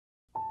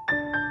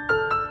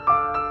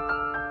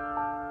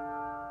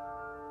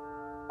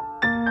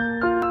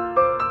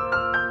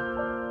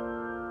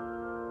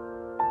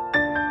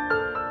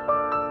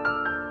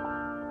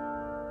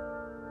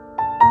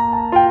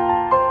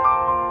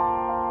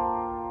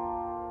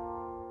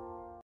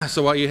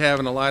So what you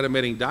have in a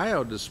light-emitting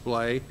diode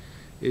display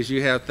is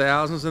you have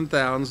thousands and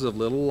thousands of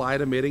little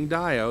light-emitting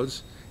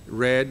diodes,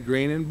 red,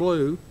 green, and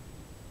blue,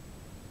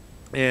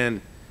 and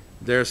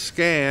they're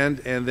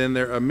scanned and then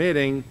they're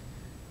emitting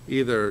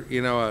either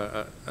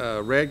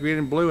a red, green,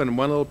 and blue in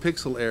one little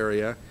pixel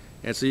area,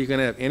 and so you can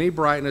have any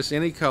brightness,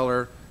 any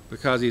color,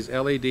 because these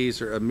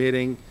LEDs are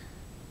emitting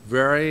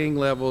varying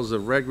levels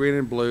of red, green,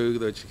 and blue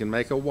that you can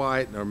make a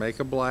white or make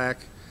a black,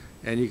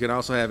 and you can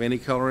also have any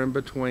color in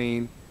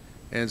between.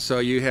 And so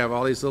you have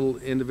all these little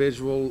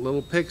individual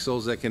little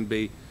pixels that can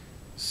be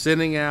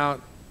sending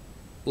out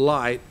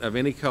light of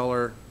any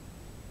color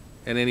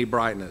and any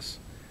brightness,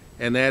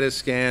 and that is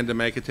scanned to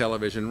make a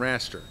television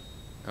raster.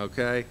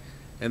 Okay,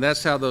 and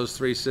that's how those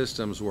three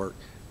systems work.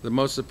 The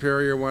most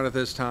superior one at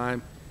this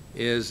time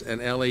is an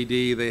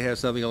LED. They have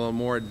something a little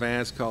more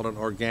advanced called an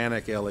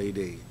organic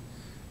LED,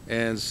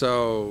 and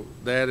so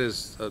that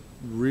is a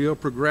real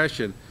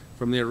progression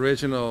from the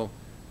original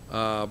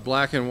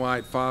black and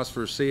white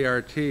phosphor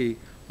CRT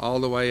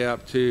all the way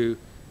up to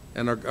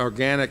an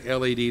organic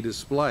LED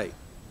display.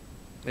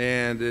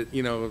 And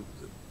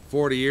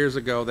 40 years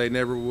ago they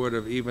never would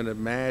have even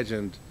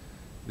imagined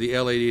the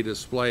LED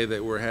display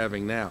that we're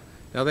having now.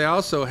 Now they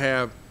also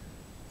have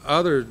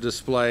other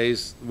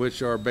displays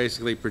which are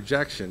basically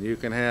projection. You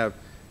can have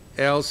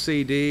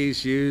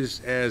LCDs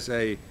used as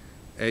a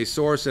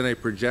source in a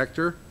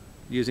projector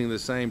using the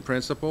same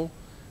principle,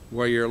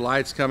 where your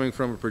light's coming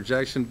from a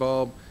projection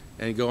bulb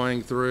and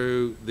going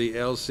through the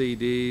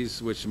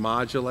LCDs which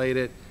modulate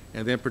it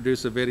and then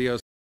produce a video.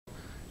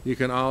 You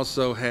can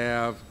also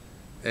have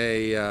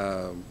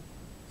a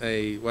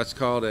what's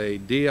called a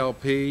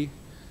DLP,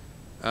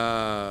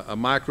 a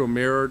micro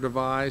mirror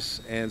device,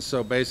 and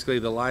so basically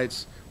the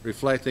light's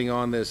reflecting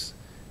on this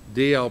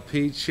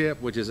DLP chip,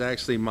 which is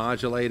actually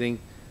modulating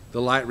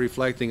the light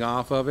reflecting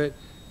off of it,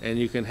 and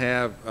you can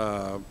have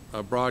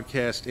a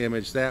broadcast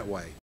image that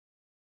way.